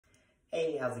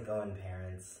Hey, how's it going,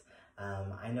 parents?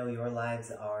 I know your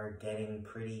lives are getting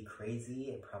pretty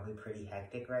crazy, probably pretty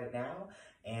hectic right now,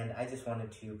 and I just wanted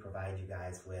to provide you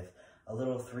guys with a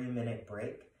little 3-minute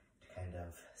break to kind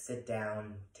of sit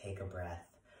down, take a breath,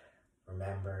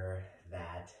 remember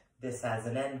that this has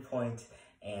an end point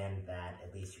and that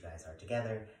at least you guys are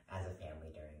together as a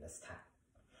family during this time.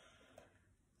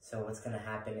 So what's going to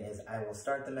happen is I will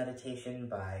start the meditation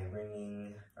by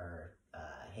ringing or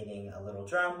hitting a little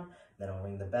drum, then I'll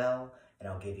ring the bell, and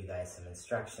I'll give you guys some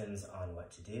instructions on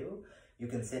what to do. You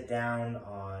can sit down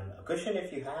on a cushion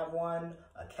if you have one,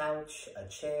 a couch, a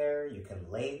chair, you can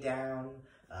lay down,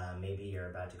 maybe you're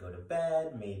about to go to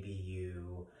bed, maybe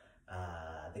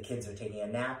the kids are taking a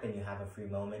nap and you have a free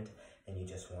moment and you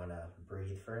just want to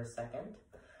breathe for a second.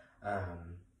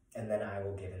 And then I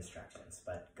will give instructions,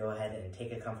 but go ahead and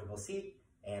take a comfortable seat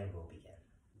and we'll begin.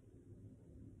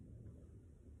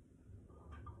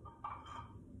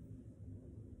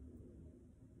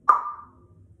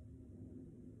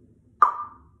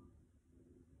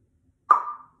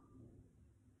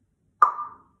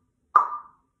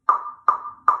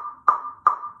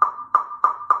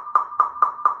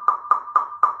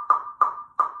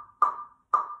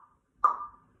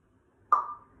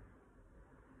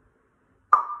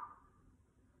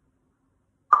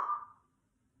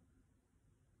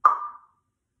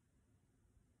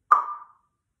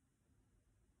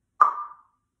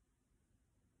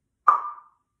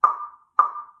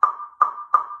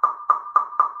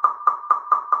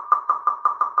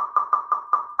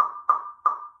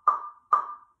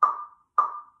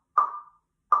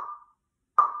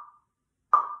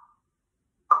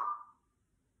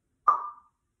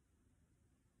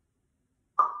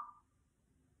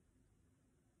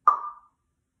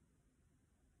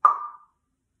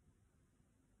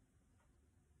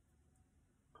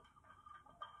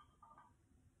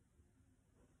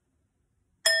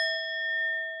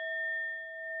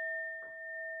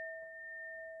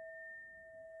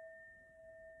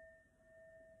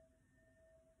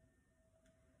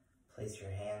 Place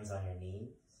your hands on your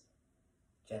knees.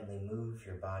 Gently move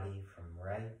your body from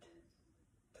right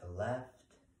to left,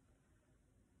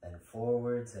 then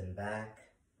forwards and back,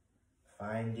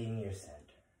 finding your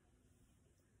center.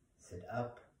 Sit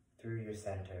up through your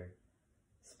center,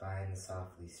 spine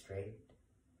softly straight.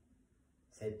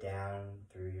 Sit down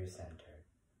through your center,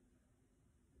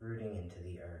 rooting into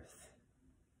the earth.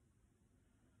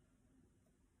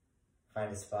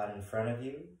 Find a spot in front of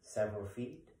you, several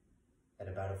feet, at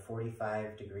about a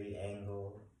 45-degree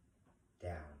angle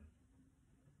down.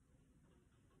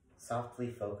 Softly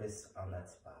focus on that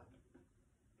spot.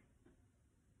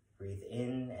 Breathe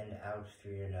in and out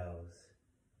through your nose,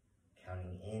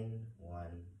 counting in 1,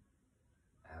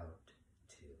 out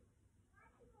 2.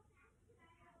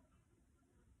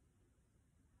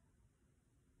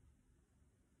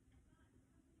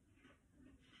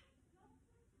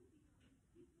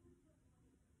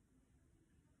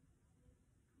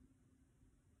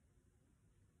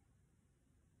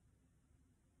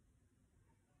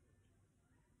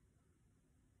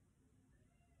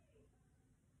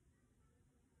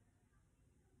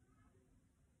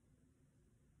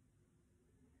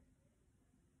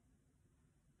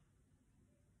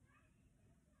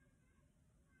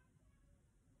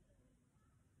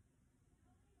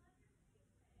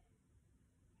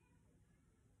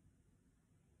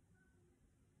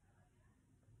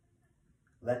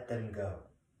 Let them go.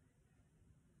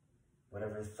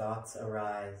 Whatever thoughts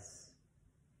arise,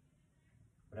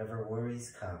 whatever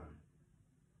worries come,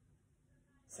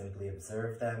 simply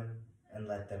observe them and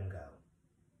let them go.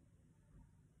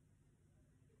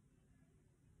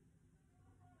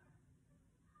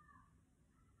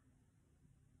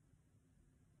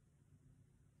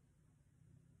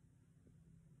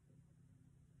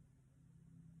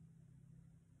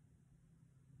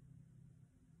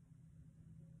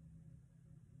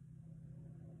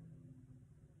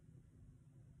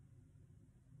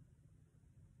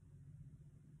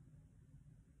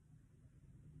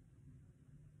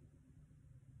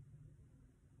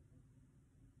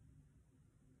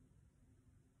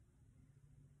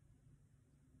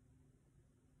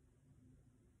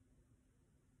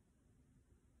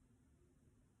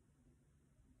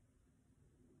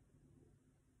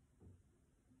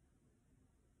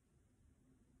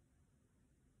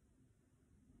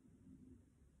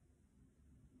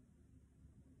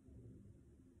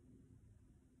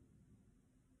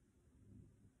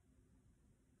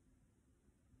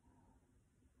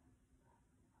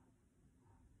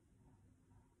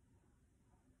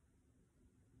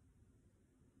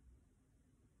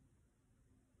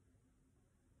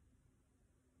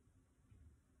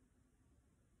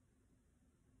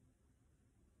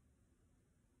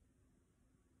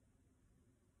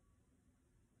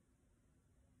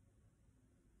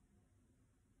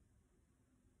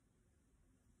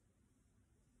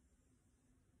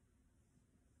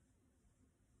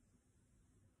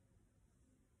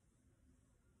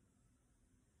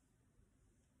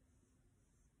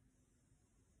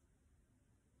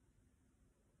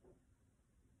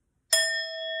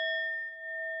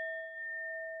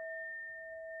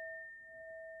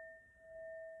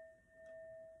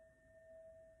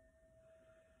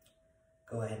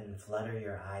 Go ahead and flutter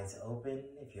your eyes open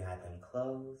if you had them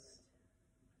closed,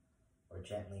 or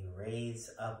gently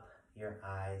raise up your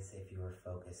eyes if you were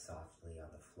focused softly on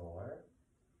the floor.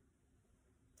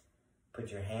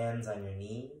 Put your hands on your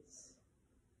knees.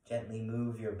 Gently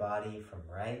move your body from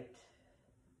right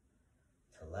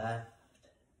to left,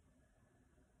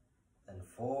 then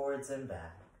forwards and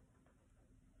back.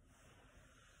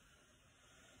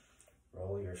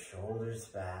 Roll your shoulders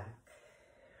back.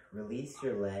 Release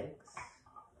your legs.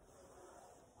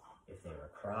 If they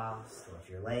were crossed, or if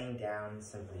you're laying down,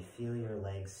 simply feel your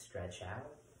legs stretch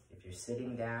out. If you're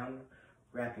sitting down,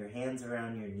 wrap your hands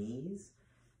around your knees,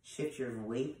 shift your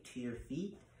weight to your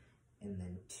feet, and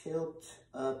then tilt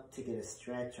up to get a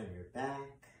stretch on your back.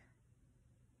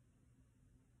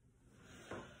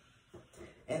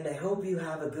 And I hope you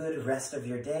have a good rest of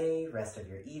your day, rest of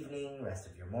your evening, rest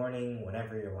of your morning,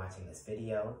 whenever you're watching this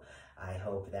video. I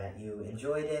hope that you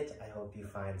enjoyed it. I hope you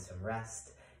find some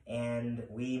rest. And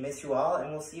we miss you all,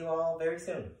 and we'll see you all very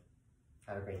soon.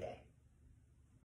 Have a great day.